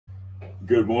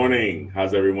Good morning.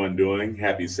 How's everyone doing?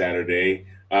 Happy Saturday.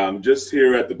 Just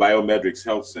here at the BiomedRx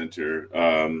Health Center.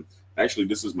 Actually,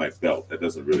 this is my belt. That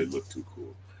doesn't really look too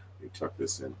cool. Let me tuck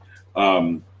this in.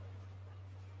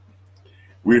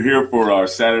 We're here for our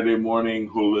Saturday morning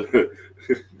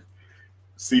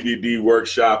CBD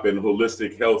workshop and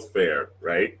holistic health fair,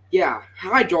 right? Yeah.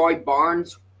 Hi, Joy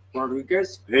Barnes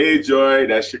Rodriguez. Hey, Joy.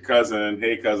 That's your cousin.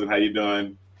 Hey, cousin. How you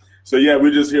doing? So, yeah,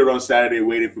 we're just here on Saturday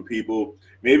waiting for people.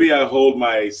 Maybe I hold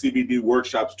my CBD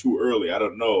workshops too early. I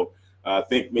don't know. I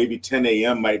think maybe 10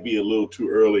 a.m. might be a little too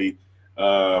early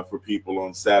for people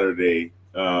on Saturday,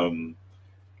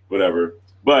 whatever.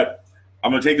 But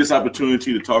I'm going to take this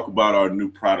opportunity to talk about our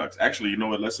new products. Actually, you know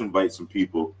what? Let's invite some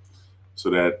people so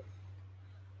that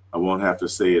I won't have to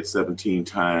say it 17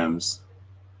 times.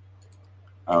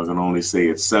 I'm going to only say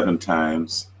it 7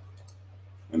 times,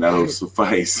 and that'll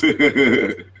suffice.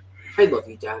 I love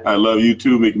you, Dad. I love you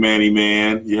too, McManny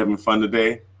man. You having fun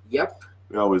today? Yep.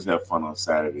 We always have fun on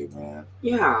Saturday, man.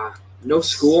 Yeah. No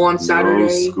school on Saturday.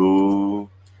 No school,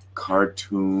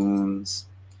 cartoons,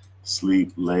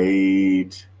 sleep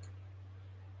late,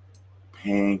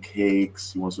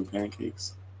 pancakes. You want some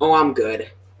pancakes? Oh, I'm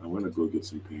good. I'm going to go get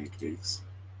some pancakes.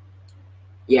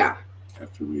 Yeah.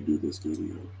 After we do this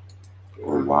video.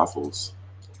 Or waffles.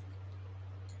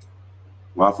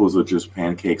 Waffles are just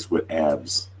pancakes with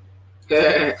abs.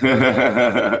 With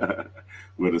a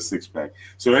 6-pack.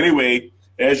 So anyway,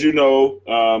 as you know,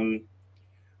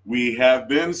 we have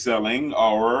been selling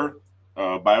our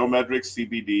BiomedRx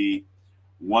CBD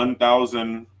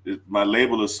 1000. My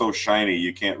label is so shiny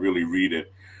you can't really read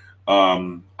it.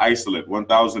 Isolate,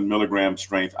 1000 milligram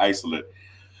strength isolate.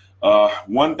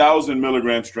 1000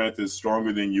 milligram strength is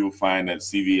stronger than you'll find at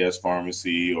CVS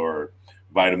pharmacy or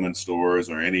vitamin stores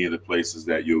or any of the places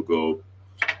that you'll go.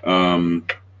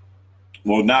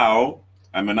 Well, now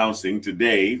I'm announcing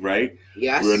today, right?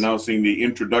 Yes. We're announcing the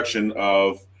introduction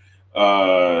of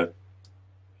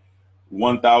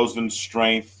 1000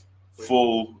 strength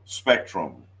full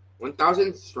spectrum.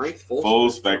 1000 strength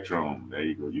full spectrum. There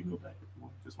you go. You can go back.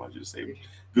 Just wanted you to say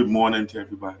good morning to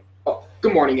everybody. Oh,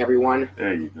 good morning, everyone.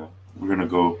 There you go. We're gonna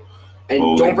go.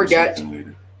 And don't forget,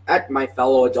 my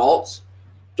fellow adults,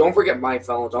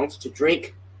 to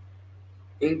drink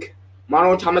ink.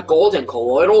 Monoatomic gold and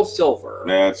colloidal silver.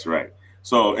 That's right.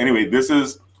 So anyway, this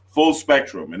is full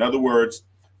spectrum. In other words,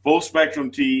 full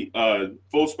spectrum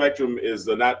full spectrum is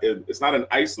it's not an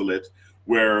isolate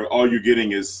where all you're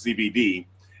getting is CBD.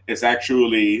 It's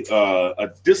actually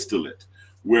a distillate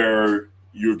where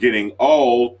you're getting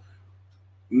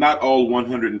not all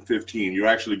 115. You're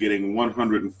actually getting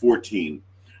 114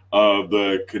 of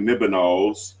the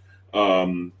cannabinoids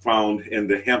found in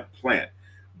the hemp plant,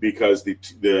 because the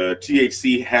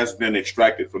THC has been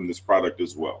extracted from this product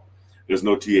as well. There's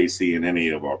no THC in any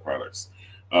of our products,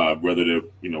 whether they're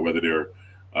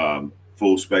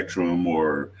full spectrum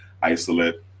or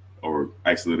isolate or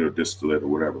distillate or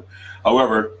whatever.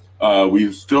 However,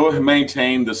 we still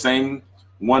maintain the same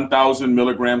 1000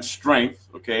 milligram strength,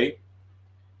 okay?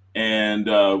 And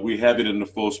we have it in the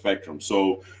full spectrum.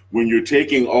 So when you're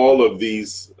taking all of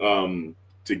these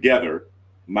together,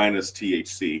 minus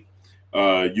THC,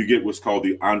 you get what's called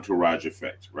the entourage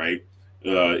effect, right?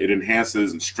 It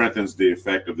enhances and strengthens the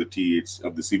effect of the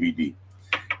CBD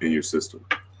in your system.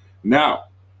 Now,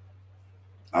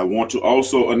 I want to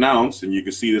also announce, and you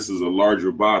can see this is a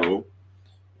larger bottle,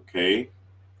 okay?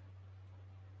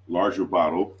 Larger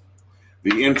bottle.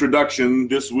 The introduction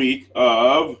this week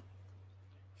of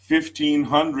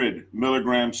 1500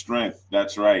 milligram strength.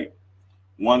 That's right.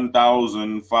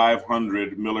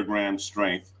 1500 milligram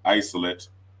strength isolate.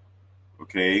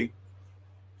 Okay,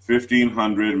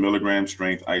 1500 milligram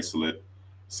strength isolate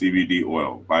CBD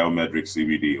oil, BiomedRx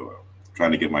CBD oil. I'm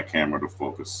trying to get my camera to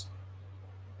focus.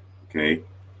 Okay,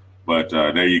 but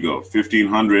there you go,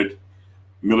 1500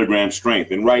 milligram strength.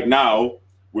 And right now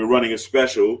we're running a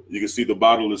special. You can see the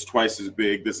bottle is twice as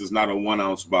big. This is not a 1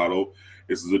 ounce bottle.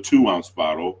 This is a 2 ounce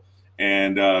bottle.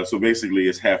 And so basically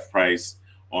it's half price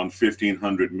on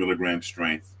 1500 milligram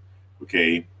strength.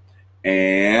 Okay,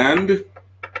 and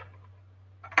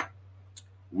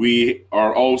we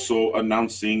are also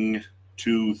announcing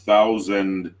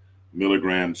 2000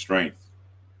 milligram strength.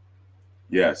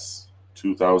 Yes,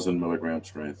 2000 milligram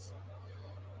strength.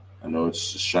 I know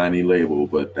it's a shiny label,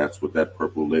 but that's what that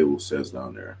purple label says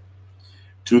down there.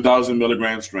 2000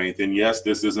 milligram strength. And yes,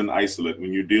 this is an isolate.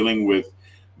 When you're dealing with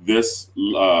this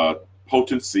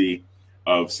potency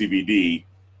of CBD,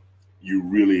 you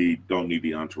really don't need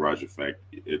the entourage effect.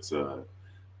 It's the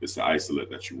isolate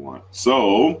that you want.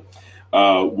 So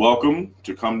you're welcome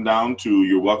to come down to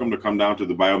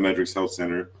the BiomedRx Health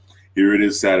Center here it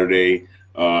is Saturday.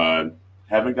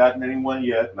 Haven't gotten anyone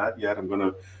yet, not yet. I'm going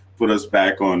to put us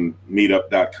back on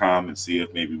meetup.com and see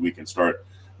if maybe we can start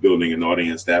building an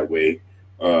audience that way.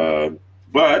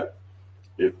 But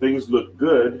if things look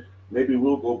good, maybe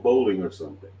we'll go bowling or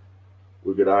something.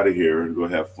 We'll get out of here and go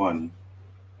have fun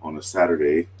on a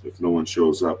Saturday. If no one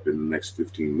shows up in the next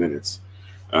 15 minutes,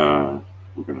 we're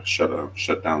going to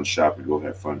shut down shop and go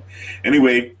have fun.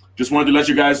 Anyway, just wanted to let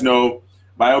you guys know,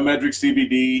 BiomedRx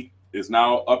CBD is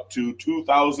now up to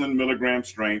 2,000 milligram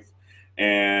strength.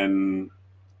 And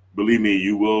believe me,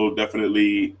 you will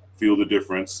definitely feel the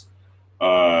difference.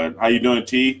 How you doing,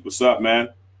 T? What's up, man?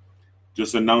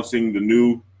 Just announcing the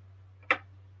new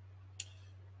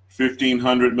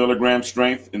 1,500 milligram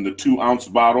strength in the 2-ounce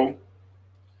bottle.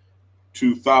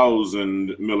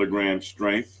 2,000 milligram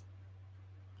strength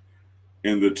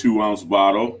in the 2-ounce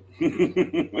bottle.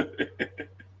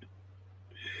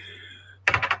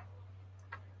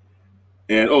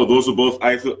 And oh, those are both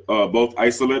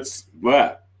isolates.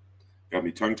 But got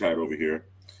me tongue-tied over here.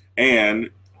 And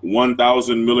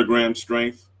 1,000 milligram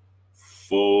strength,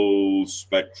 full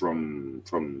spectrum.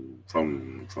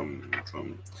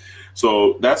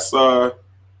 So that's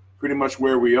pretty much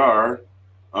where we are.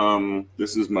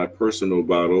 This is my personal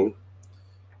bottle,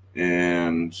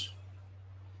 and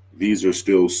these are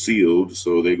still sealed,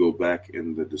 so they go back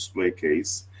in the display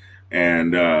case.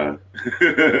 And and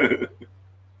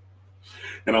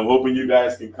I'm hoping you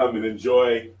guys can come and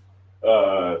enjoy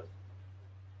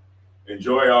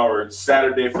our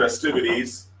Saturday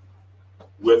festivities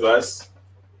with us.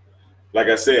 Like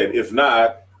I said, if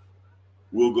not,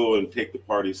 we'll go and take the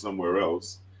party somewhere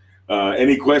else.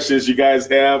 Any questions you guys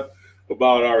have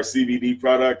about our CBD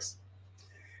products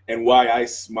and why I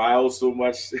smile so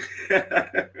much?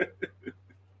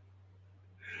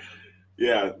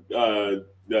 Yeah,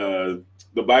 the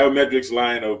BiomedRx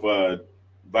line of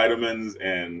vitamins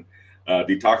and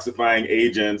detoxifying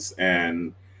agents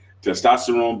and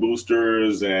testosterone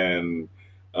boosters and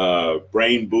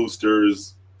brain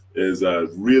boosters is a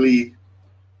really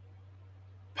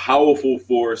powerful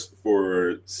force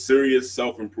for serious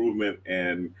self-improvement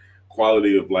and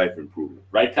quality of life improvement.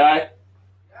 Right, Kai?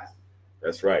 Yes.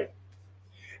 That's right.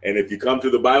 And if you come to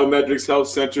the BiomedRx Health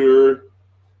Center,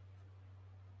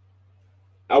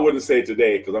 I wouldn't say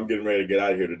today because I'm getting ready to get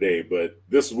out of here today, but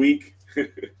this week,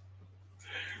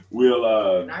 we'll...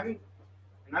 And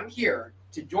I'm here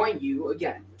to join you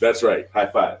again. That's right. High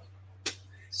five.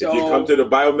 So, if you come to the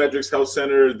BiomedRx Health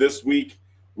Center this week,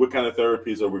 what kind of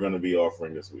therapies are we going to be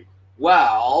offering this week?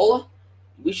 Well,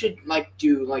 we should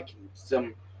do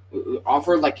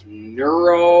offer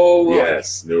neuro.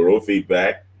 Yes,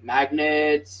 neurofeedback.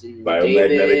 Magnets. And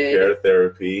biomagnetic care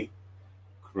therapy.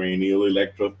 Cranial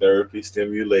electrotherapy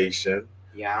stimulation.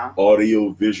 Yeah.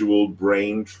 Audio-visual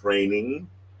brain training.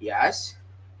 Yes.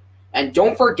 And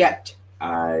don't forget...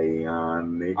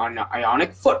 Ionic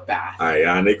foot bath.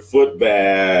 Ionic foot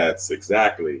baths,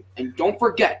 exactly. And don't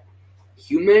forget,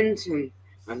 humans, and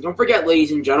don't forget,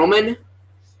 ladies and gentlemen,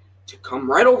 to come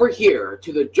right over here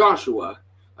to the Joshua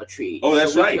Tree. Oh,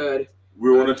 that's right.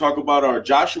 We want to talk about our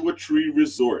Joshua Tree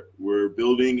Resort. We're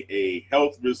building a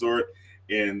health resort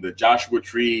in the Joshua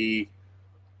Tree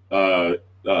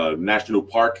National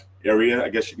Park area, I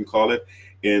guess you can call it,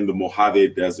 in the Mojave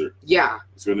Desert. Yeah.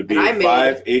 It's going to be a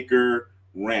 5-acre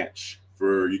ranch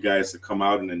for you guys to come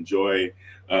out and enjoy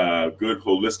good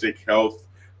holistic health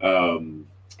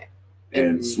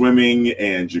and swimming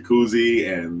and jacuzzi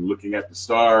and looking at the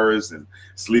stars and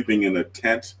sleeping in a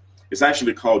tent. It's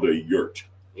actually called a yurt.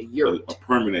 A yurt. A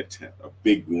permanent tent, a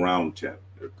big round tent,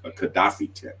 a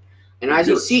Gaddafi tent. And as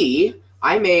you see,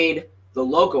 I made the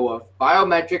logo of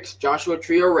BiomedRx Joshua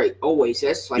Tree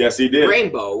Oasis. Yes, he did.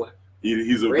 Rainbow.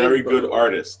 He's a very good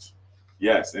artist.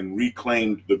 Yes, and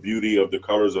reclaimed the beauty of the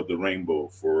colors of the rainbow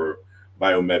for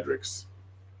BiomedRx.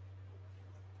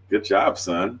 Good job,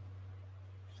 son.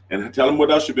 And tell them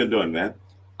what else you've been doing, man.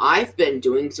 I've been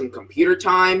doing some computer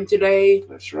time today.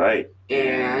 That's right.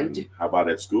 And how about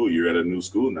at school? You're at a new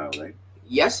school now, right?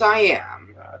 Yes, I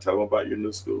am. Tell them about your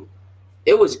new school.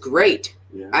 It was great.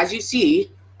 Yeah. As you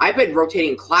see, I've been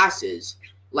rotating classes,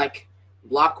 like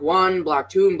Block 1, Block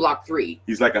 2, and Block 3.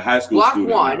 He's like a high school student.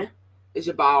 Block 1 is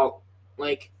about,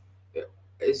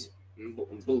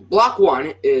 Block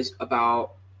 1 is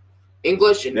about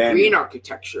English and green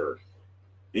architecture.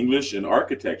 English and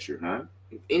architecture, huh?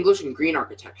 English and green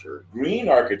architecture. Green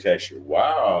architecture,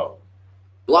 wow.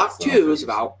 Block 2 is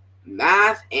about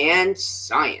math and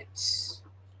science.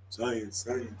 Science.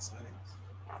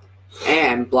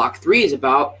 And Block 3 is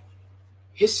about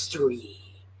history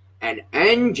and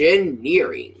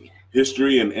engineering.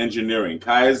 History and engineering.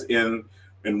 Kai's in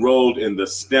enrolled in the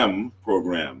STEM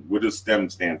program. What does STEM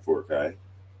stand for, Kai?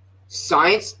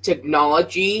 Science,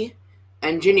 technology,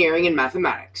 engineering, and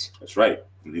mathematics. That's right.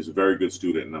 And he's a very good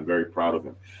student, and I'm very proud of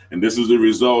him. And this is the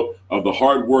result of the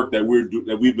hard work that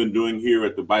we've been doing here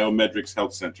at the BiomedRx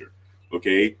Health Center.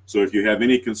 Okay, so if you have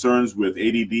any concerns with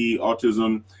ADD,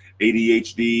 autism,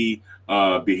 ADHD,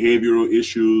 behavioral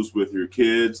issues with your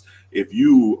kids, if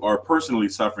you are personally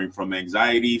suffering from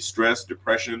anxiety, stress,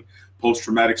 depression,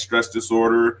 post-traumatic stress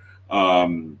disorder,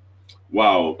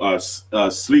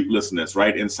 sleeplessness,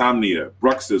 right? Insomnia,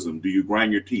 bruxism, do you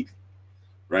grind your teeth,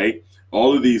 right?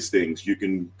 All of these things, you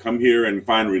can come here and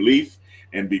find relief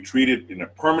and be treated in a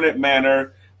permanent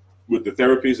manner with the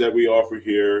therapies that we offer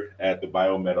here at the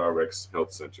BiomedRx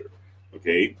Health Center.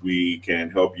 Okay, we can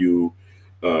help you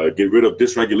get rid of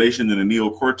dysregulation in the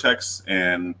neocortex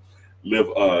and live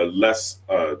a less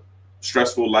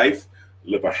stressful life,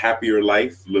 live a happier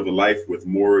life, live a life with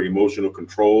more emotional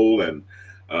control, and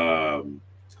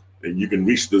you can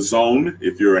reach the zone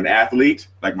if you're an athlete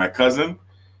like my cousin.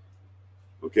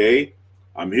 Okay,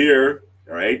 I'm here.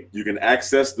 All right, you can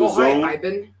access the zone. Hi,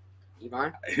 Ivan.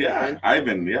 Ivan. Yeah,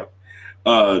 Ivan. Yep.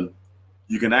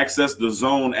 You can access the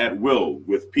zone at will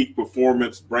with peak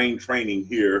performance brain training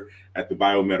here at the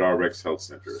BiomedRx Health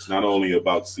Center. It's not all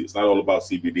about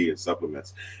CBD and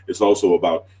supplements. It's also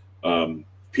about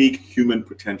peak human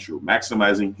potential,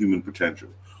 maximizing human potential,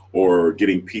 or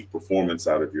getting peak performance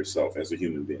out of yourself as a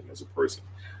human being, as a person,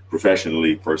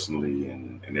 professionally, personally,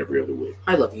 and every other way.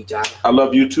 I love you, Dad. I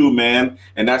love you too, man.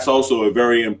 And that's also a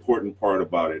very important part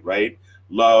about it, right?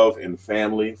 Love and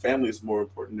family. Family is more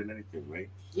important than anything, right?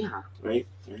 Yeah. Right?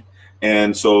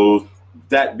 And so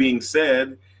that being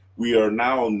said, we are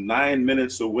now 9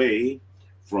 minutes away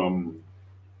from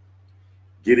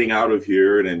getting out of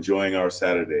here and enjoying our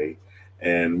Saturday.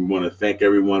 And we want to thank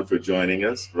everyone for joining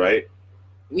us, right?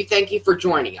 We thank you for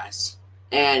joining us.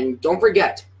 And don't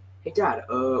forget, hey, Dad,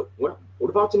 what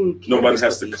about them? Nobody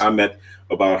has to comment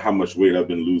about how much weight I've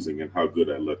been losing and how good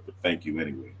I look, but thank you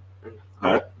anyway.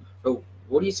 Huh?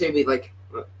 What do you say we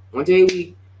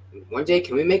one day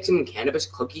can we make some cannabis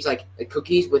cookies, like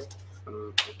cookies with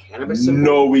cannabis symbol?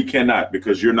 No, we cannot,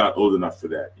 because you're not old enough for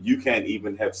that. You can't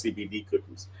even have CBD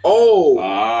cookies. Oh,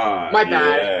 my yeah,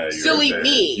 bad. Silly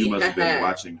me. You must have been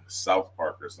watching South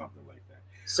Park or something like that.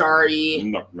 Sorry.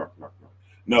 No,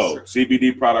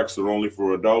 CBD products are only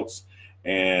for adults,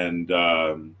 and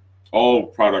all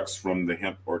products from the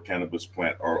hemp or cannabis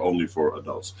plant are only for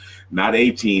adults. Not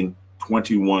 18,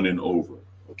 21 and over.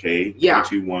 Okay? Yeah.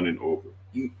 21 and over.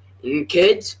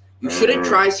 Kids, you shouldn't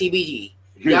try CBD.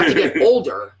 You have to get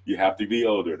older. You have to be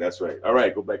older. That's right. All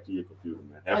right, go back to your computer,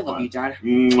 man. Have fun. Love you, Dad.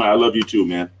 I love you too,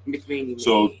 man.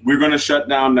 So we're going to shut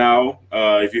down now.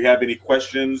 If you have any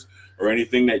questions or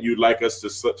anything that you'd like us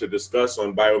to discuss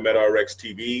on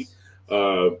BiomedRx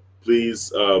TV,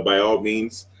 please, by all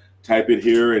means, type it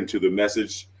here into the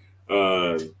message,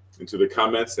 into the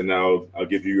comments, and I'll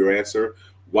give you your answer.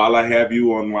 While I have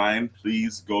you online,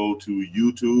 please go to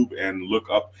YouTube and look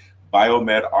up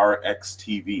BiomedRx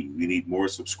TV. We need more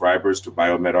subscribers to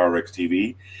BiomedRx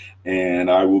TV, and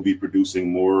I will be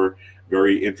producing more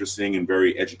very interesting and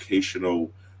very educational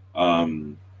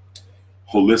holistic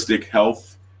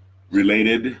health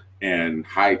related and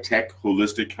high-tech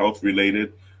holistic health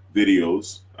related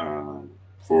videos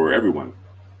for everyone.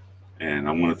 And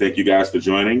I want to thank you guys for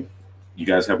joining. You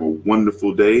guys have a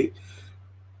wonderful day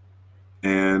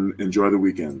and enjoy the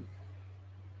weekend.